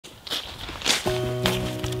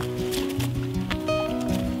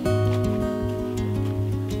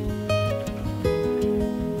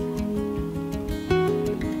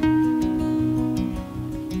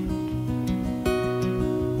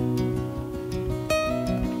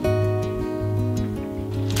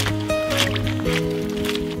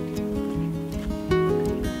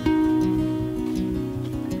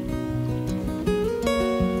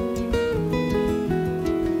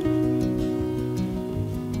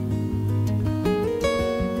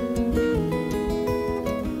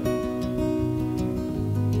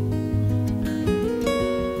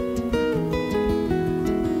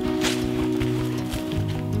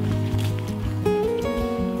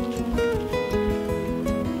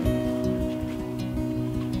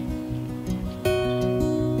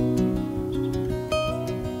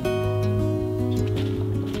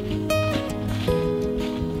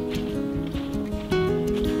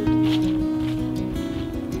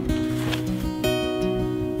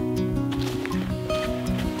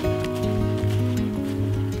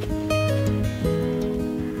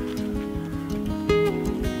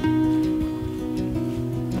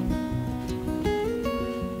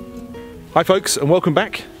Hi folks, and welcome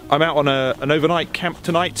back. I'm out on an overnight camp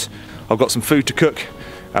tonight. I've got some food to cook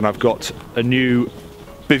and I've got a new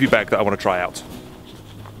bivvy bag that I want to try out.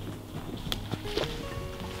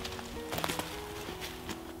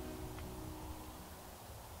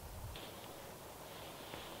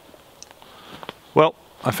 Well,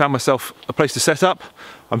 I found myself a place to set up.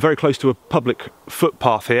 I'm very close to a public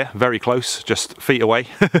footpath here, very close, just feet away.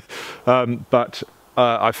 But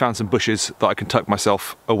I found some bushes that I can tuck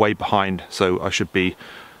myself away behind, so I should be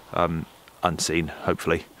unseen,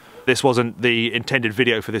 hopefully. This wasn't the intended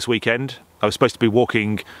video for this weekend. I was supposed to be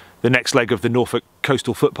walking the next leg of the Norfolk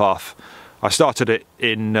coastal footpath. I started it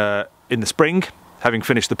in the spring, having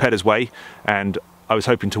finished the Peddars Way, and I was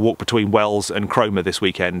hoping to walk between Wells and Cromer this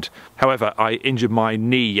weekend. However, I injured my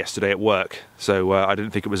knee yesterday at work, so I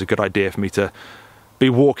didn't think it was a good idea for me to be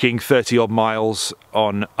walking 30 odd miles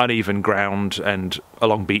on uneven ground and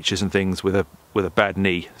along beaches and things with a bad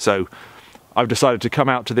knee. So I've decided to come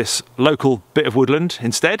out to this local bit of woodland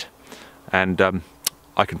instead, and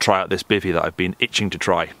I can try out this bivvy that I've been itching to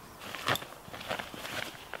try.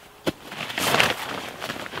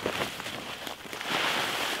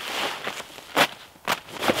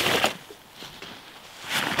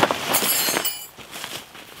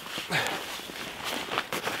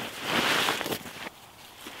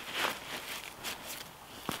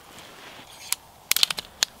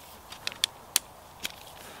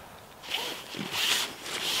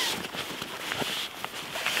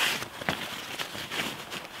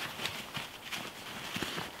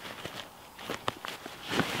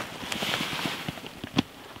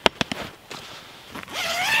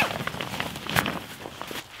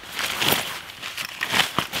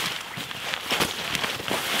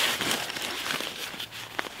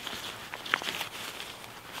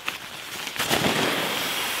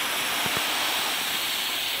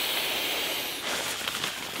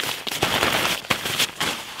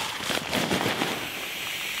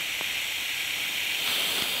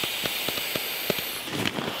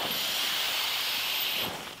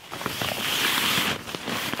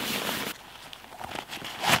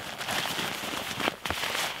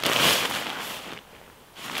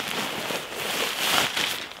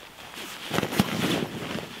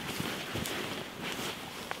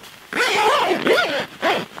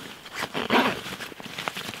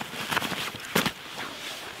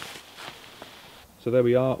 So there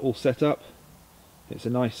we are, all set up. It's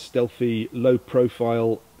a nice stealthy low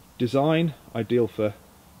profile design, ideal for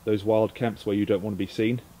those wild camps where you don't want to be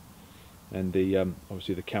seen, and the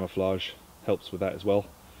obviously the camouflage helps with that as well.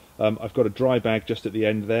 I've got a dry bag just at the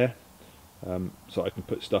end there, so I can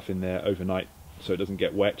put stuff in there overnight so it doesn't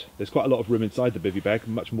get wet. There's quite a lot of room inside the bivvy bag,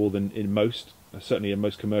 much more than in most, certainly in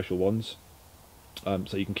most commercial ones,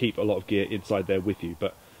 so you can keep a lot of gear inside there with you,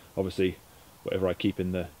 but obviously whatever I keep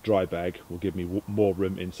in the dry bag will give me more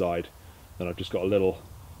room inside. Then I've just got a little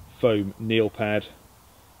foam kneel pad,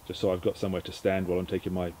 just so I've got somewhere to stand while I'm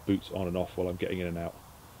taking my boots on and off while I'm getting in and out.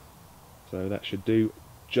 So that should do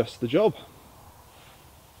just the job.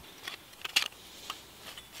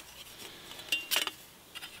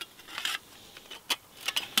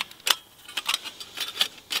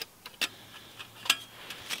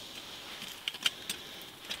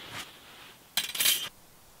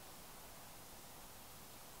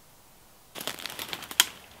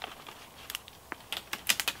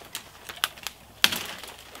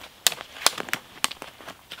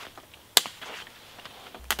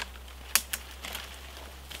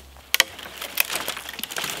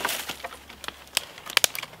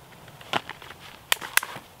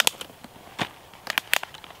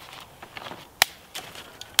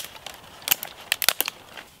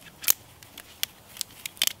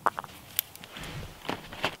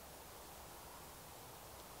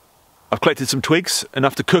 I've collected some twigs,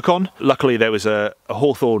 enough to cook on. Luckily there was a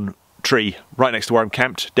hawthorn tree right next to where I'm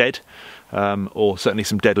camped, dead, or certainly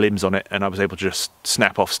some dead limbs on it, and I was able to just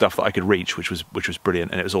snap off stuff that I could reach, which was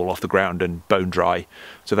brilliant, and it was all off the ground and bone dry,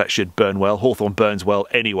 so that should burn well. Hawthorn burns well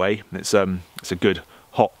anyway. It's a good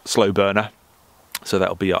hot slow burner, so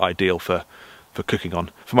that'll be ideal for cooking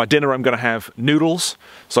on. For my dinner I'm going to have noodles,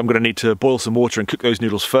 so I'm going to need to boil some water and cook those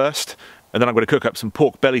noodles first. And then I'm going to cook up some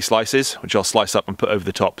pork belly slices, which I'll slice up and put over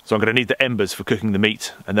the top. So I'm going to need the embers for cooking the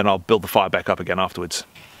meat, and then I'll build the fire back up again afterwards.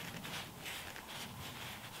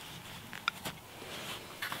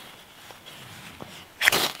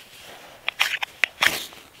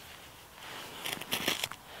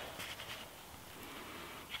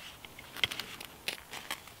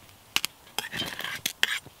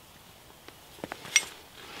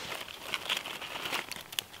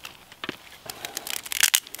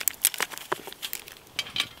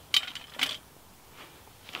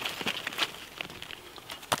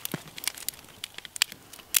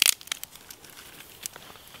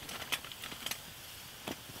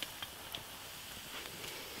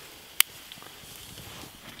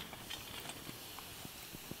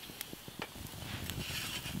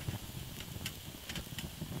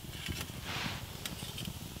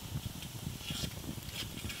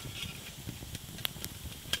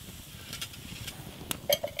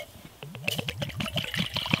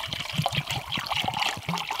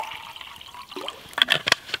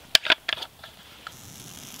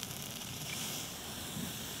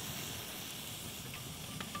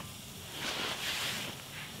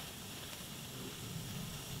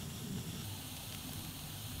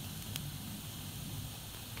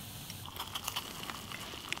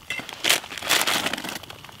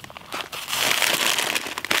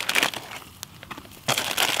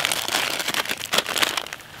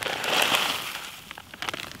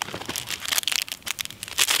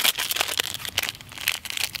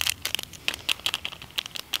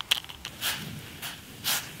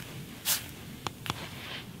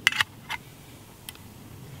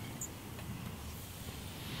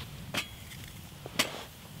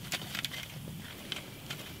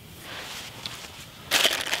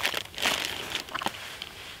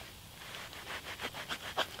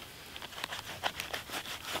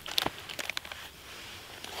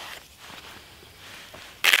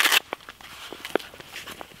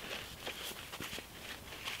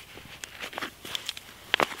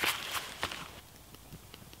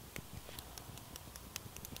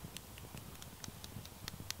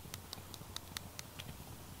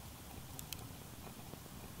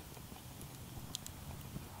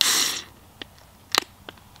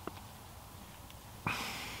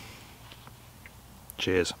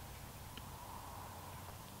 Cheers.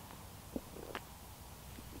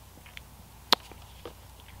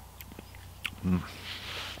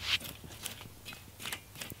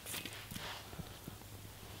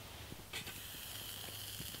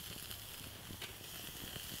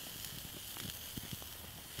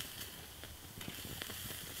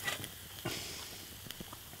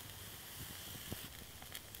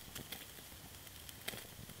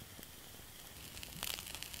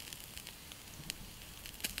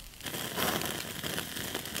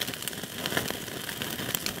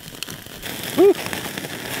 Woo.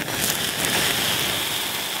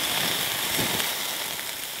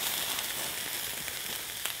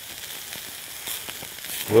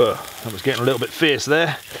 Whoa, that was getting a little bit fierce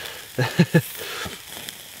there.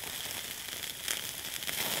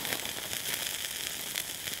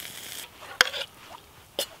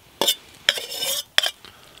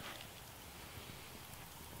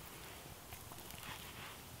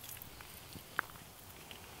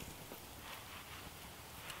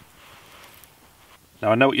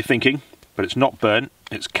 Now I know what you're thinking, but it's not burnt,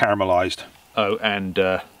 it's caramelised. Oh, and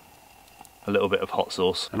a little bit of hot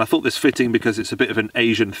sauce. And I thought this fitting because it's a bit of an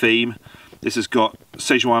Asian theme. This has got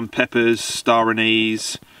Szechuan peppers, star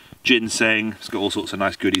anise, ginseng. It's got all sorts of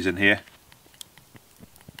nice goodies in here.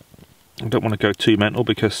 I don't want to go too mental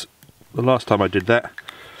because the last time I did that,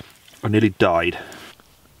 I nearly died.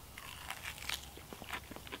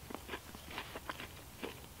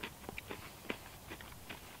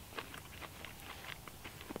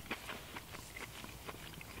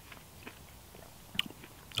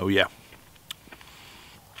 Oh yeah.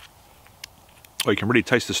 Oh, you can really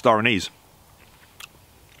taste the star anise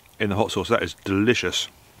in the hot sauce. That is delicious.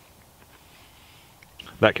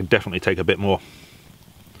 That can definitely take a bit more.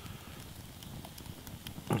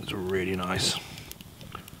 It's really nice.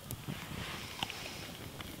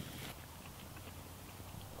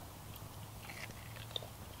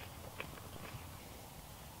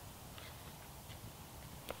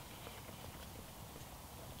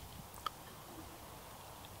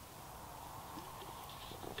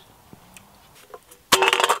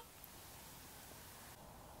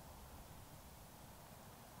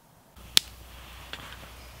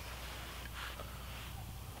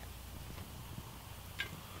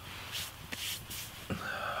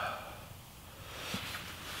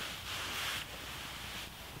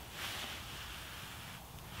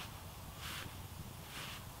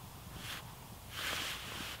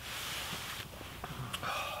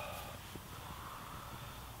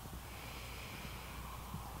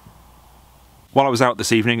 While I was out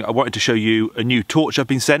this evening, I wanted to show you a new torch I've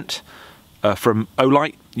been sent from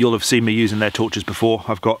Olight. You'll have seen me using their torches before.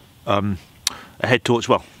 I've got a head torch,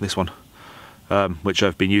 well, this one, which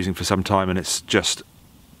I've been using for some time, and it's just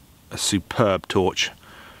a superb torch.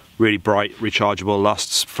 Really bright, rechargeable,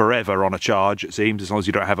 lasts forever on a charge, it seems, as long as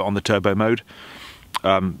you don't have it on the turbo mode.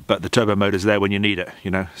 But the turbo mode is there when you need it, you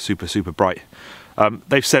know, super, super bright.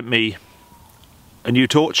 They've sent me a new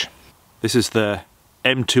torch. This is the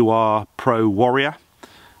M2R Pro Warrior,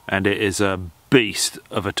 and it is a beast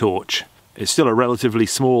of a torch. It's still a relatively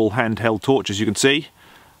small handheld torch, as you can see,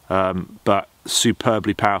 but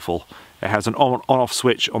superbly powerful. It has an on-off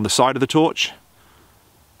switch on the side of the torch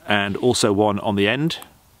and also one on the end,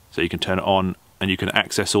 so you can turn it on and you can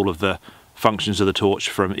access all of the functions of the torch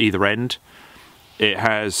from either end. It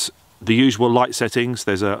has the usual light settings.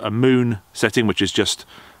 There's a moon setting, which is just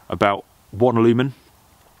about 1 lumen,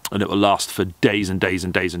 and it will last for days and days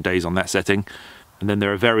and days and days on that setting. And then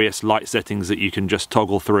there are various light settings that you can just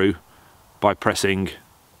toggle through by pressing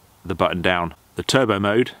the button down. The turbo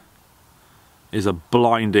mode is a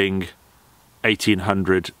blinding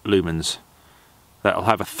 1800 lumens. That'll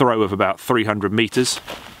have a throw of about 300 meters.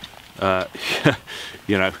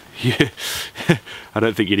 You know, I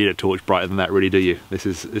don't think you need a torch brighter than that, really, do you? This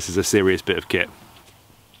is a serious bit of kit.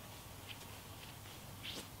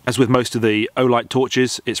 As with most of the Olight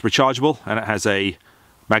torches, it's rechargeable, and it has a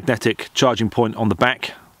magnetic charging point on the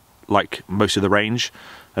back, like most of the range.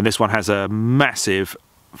 And this one has a massive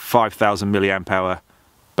 5,000 milliamp hour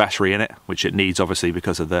battery in it, which it needs obviously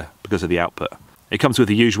because of the output. It comes with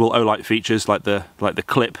the usual Olight features like the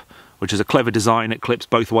clip, which is a clever design. It clips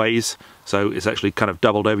both ways, so it's actually kind of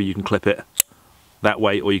doubled over. You can clip it that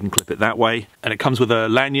way or you can clip it that way. And it comes with a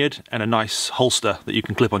lanyard and a nice holster that you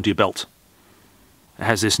can clip onto your belt. It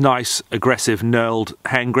has this nice aggressive knurled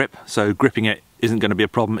hand grip, so gripping it isn't going to be a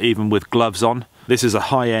problem even with gloves on. This is a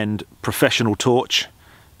high-end professional torch,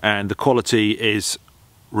 and the quality is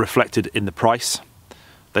reflected in the price.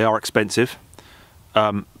 They are expensive,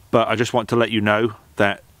 but I just want to let you know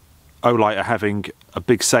that Olight are having a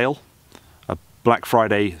big sale, a Black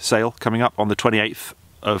Friday sale coming up on the 28th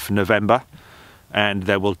of November, and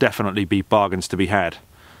there will definitely be bargains to be had.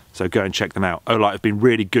 So go and check them out. Olight have been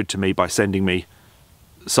really good to me by sending me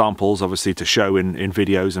samples, obviously to show in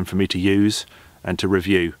videos and for me to use and to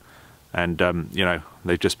review. And you know,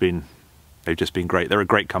 they've just been great. They're a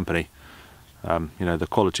great company. You know, the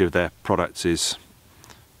quality of their products is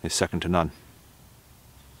second to none.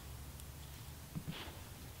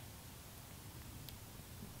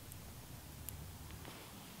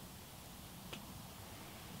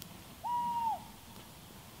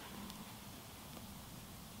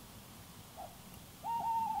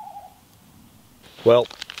 Well,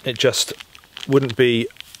 it just wouldn't be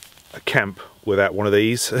a camp without one of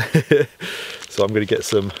these. So I'm going to get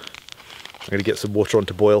some water on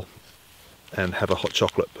to boil and have a hot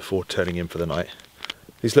chocolate before turning in for the night.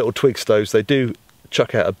 These little twig stoves, they do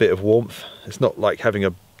chuck out a bit of warmth. It's not like having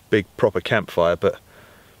a big proper campfire, but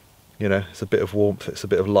you know, it's a bit of warmth, it's a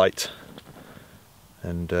bit of light,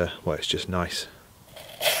 and well, it's just nice.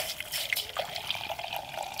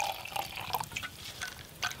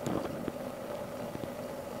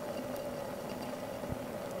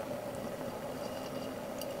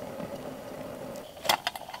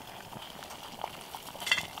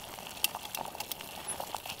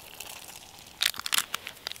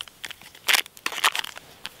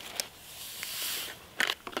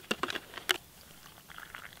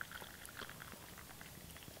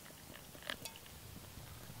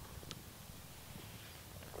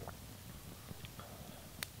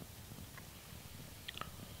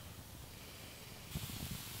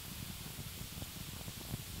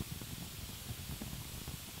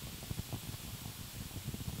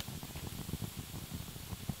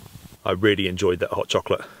 I really enjoyed that hot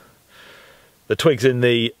chocolate. The twigs in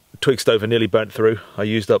the twig stove are nearly burnt through. I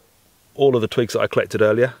used up all of the twigs that I collected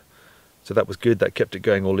earlier, so that was good. That kept it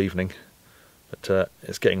going all evening. But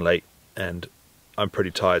it's getting late and I'm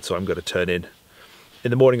pretty tired, so I'm going to turn in. In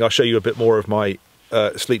the morning I'll show you a bit more of my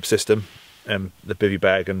sleep system and the bivvy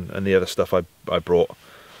bag and the other stuff I brought.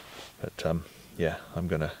 But yeah, I'm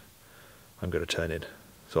gonna turn in.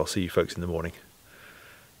 So I'll see you folks in the morning.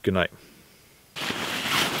 Good night.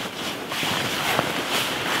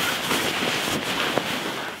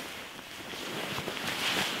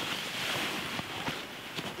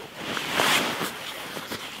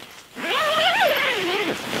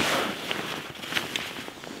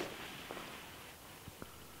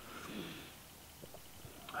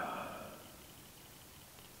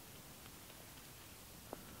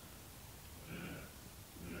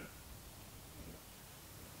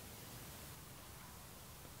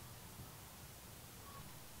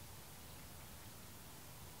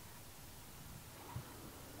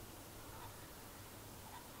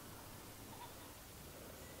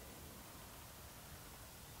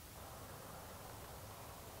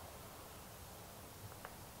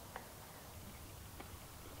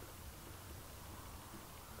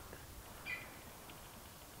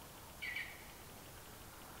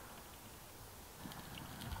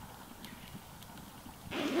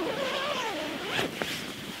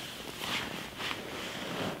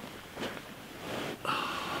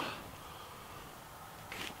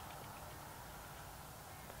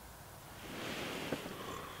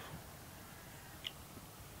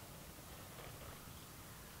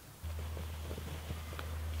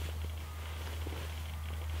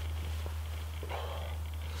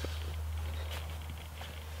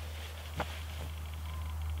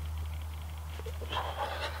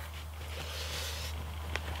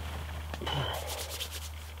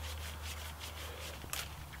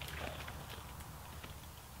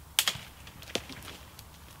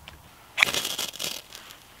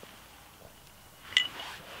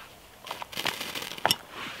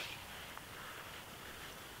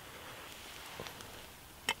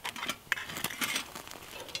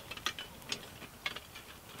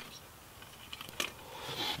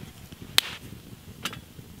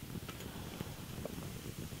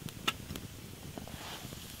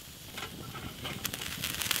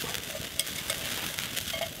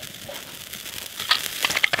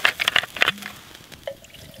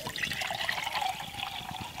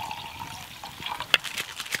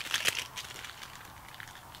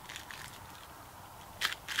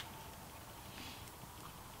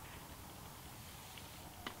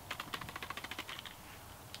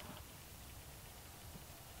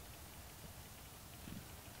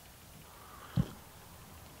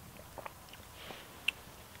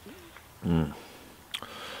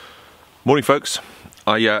 Morning folks.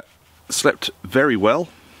 I slept very well,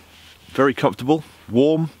 very comfortable,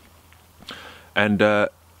 warm, and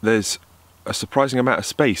there's a surprising amount of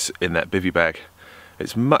space in that bivvy bag.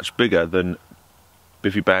 It's much bigger than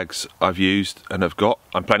bivvy bags I've used and have got.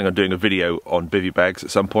 I'm planning on doing a video on bivvy bags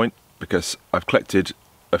at some point because I've collected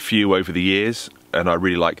a few over the years and I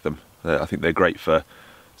really like them. I think they're great for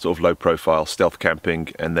sort of low profile stealth camping,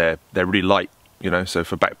 and they're really light, you know, so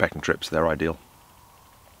for backpacking trips they're ideal.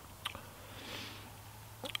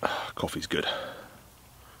 Coffee's good.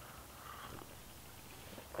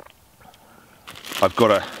 I've got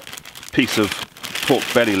a piece of pork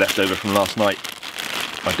belly left over from last night.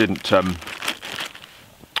 I didn't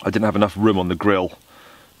have enough room on the grill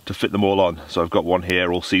to fit them all on, so I've got one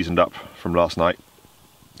here all seasoned up from last night.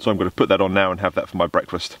 So I'm going to put that on now and have that for my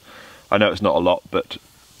breakfast. I know it's not a lot, but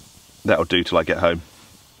that'll do till I get home.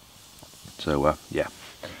 So yeah,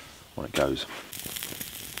 on it goes.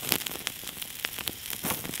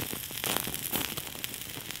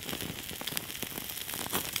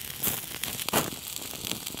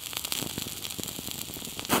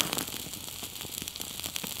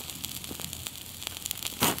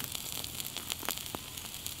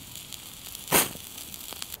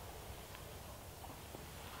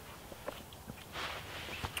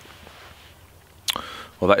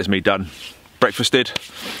 Well, that is me done. Breakfasted,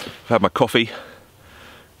 I've had my coffee,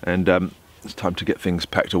 and it's time to get things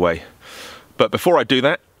packed away. But before I do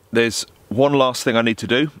that, there's one last thing I need to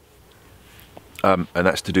do, and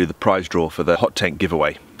that's to do the prize draw for the hot tank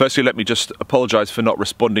giveaway. Firstly, let me just apologise for not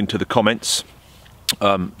responding to the comments.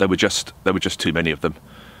 There were just too many of them.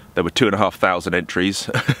 There were 2,500 entries,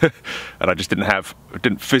 and I just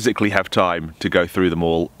didn't physically have time to go through them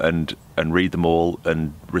all and read them all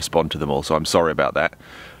and respond to them all. So I'm sorry about that.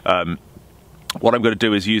 What I'm going to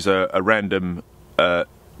do is use a random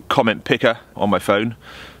comment picker on my phone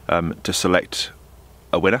to select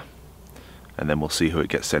a winner, and then we'll see who it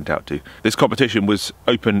gets sent out to. This competition was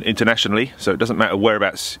open internationally, so it doesn't matter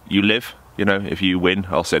whereabouts you live. You know, if you win,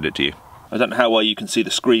 I'll send it to you. I don't know how well you can see the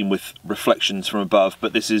screen with reflections from above,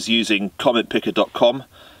 but this is using commentpicker.com,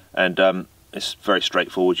 and it's very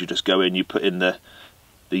straightforward. You just go in, you put in the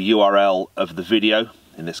URL of the video,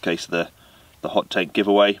 in this case the hot tank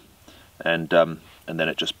giveaway, and then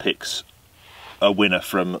it just picks a winner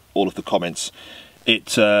from all of the comments.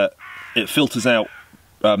 It filters out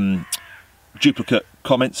duplicate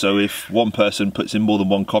comments, so if one person puts in more than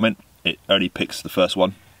one comment, it only picks the first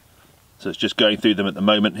one. So it's just going through them at the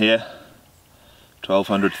moment here.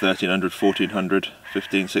 1200, 1300, 1400,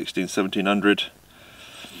 15, 16, 1700.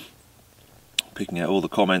 Picking out all the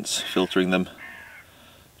comments, filtering them.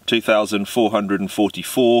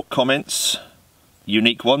 2,444 comments,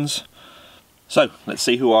 unique ones. So let's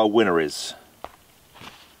see who our winner is.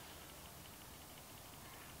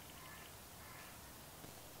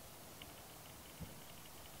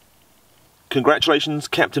 Congratulations,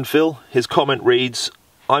 Captain Phil. His comment reads,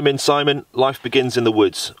 "I'm in Simon, life begins in the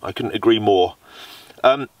woods." I couldn't agree more.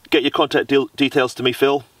 Get your contact details to me,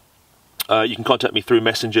 Phil. You can contact me through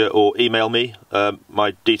Messenger or email me.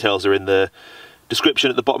 My details are in the description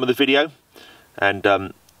at the bottom of the video,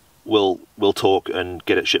 and we'll talk and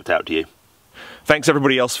get it shipped out to you. Thanks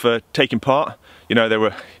everybody else for taking part. You know, there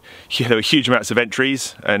were huge amounts of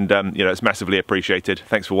entries, and you know, it's massively appreciated.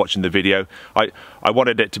 Thanks for watching the video. I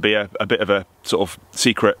wanted it to be a bit of a sort of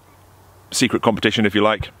secret competition, if you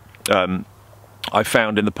like. I've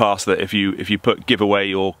found in the past that if you put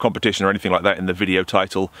giveaway or competition or anything like that in the video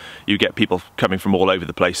title, you get people coming from all over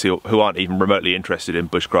the place who aren't even remotely interested in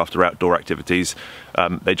bushcraft or outdoor activities.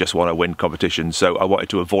 They just want to win competitions. So I wanted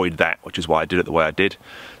to avoid that, which is why I did it the way I did.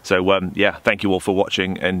 So yeah, thank you all for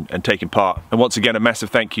watching and taking part. And once again, a massive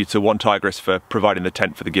thank you to One Tigress for providing the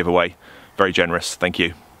tent for the giveaway. Very generous, thank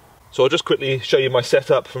you. So I'll just quickly show you my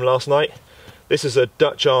setup from last night. This is a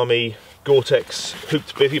Dutch Army Gore-Tex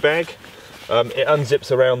hooped bivvy bag. It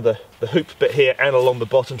unzips around the hoop bit here and along the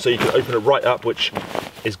bottom, so you can open it right up, which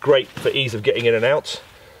is great for ease of getting in and out.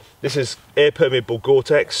 This is air permeable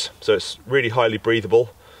Gore-Tex, so it's really highly breathable,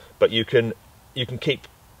 but you can keep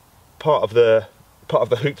part of the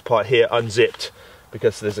hooped part here unzipped,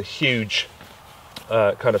 because there's a huge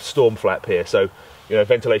kind of storm flap here, so you know,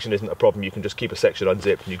 ventilation isn't a problem. You can just keep a section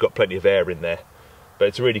unzipped and you've got plenty of air in there. But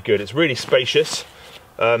it's really good, it's really spacious.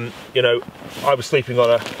 You know, I was sleeping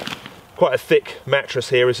on quite a thick mattress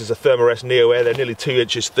here. This is a Thermarest Neo Air. They're nearly 2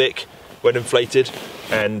 inches thick when inflated,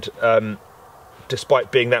 and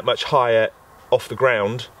despite being that much higher off the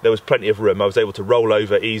ground, there was plenty of room. I was able to roll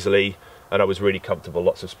over easily, and I was really comfortable,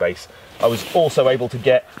 lots of space. I was also able to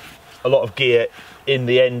get a lot of gear in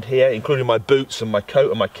the end here, including my boots and my coat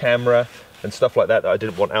and my camera and stuff like that I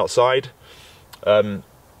didn't want outside. So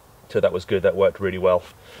that was good, that worked really well.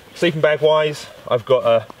 Sleeping bag wise, I've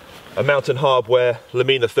got a Mountain Hardware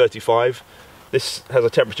Lamina 35. This has a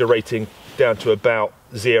temperature rating down to about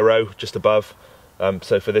 0, just above.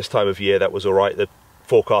 So for this time of year, that was all right. The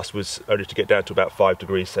forecast was only to get down to about 5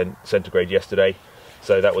 degrees centigrade yesterday,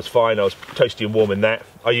 so that was fine. I was toasty and warm in that.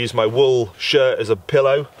 I used my wool shirt as a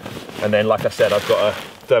pillow, and then, like I said, I've got a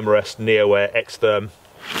Thermarest NeoAir X-Therm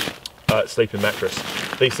sleeping mattress.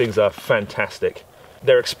 These things are fantastic.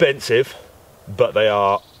 They're expensive, but they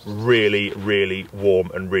are really, really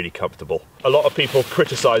warm and really comfortable. A lot of people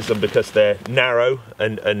criticize them because they're narrow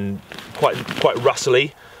and quite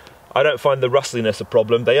rustly. I don't find the rustliness a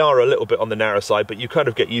problem. They are a little bit on the narrow side, but you kind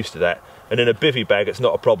of get used to that. And in a bivvy bag, it's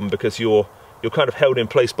not a problem because you're kind of held in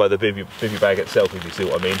place by the bivvy bag itself, if you see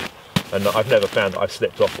what I mean. And I've never found that I've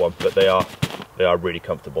slipped off one, but they are really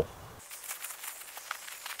comfortable.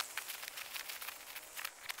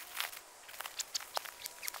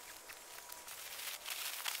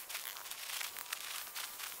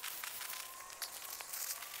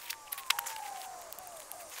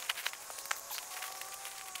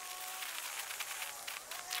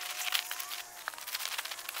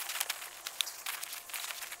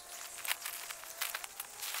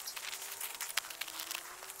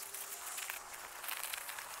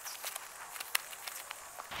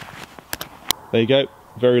 There you go,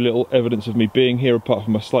 very little evidence of me being here apart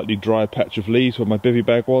from a slightly dry patch of leaves where my bivvy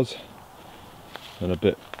bag was, and a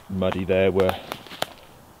bit muddy there where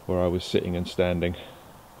I was sitting and standing.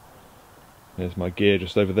 There's my gear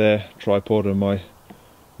just over there, tripod and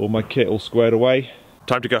all my kit all squared away.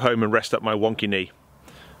 Time to go home and rest up my wonky knee.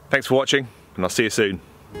 Thanks for watching, and I'll see you soon.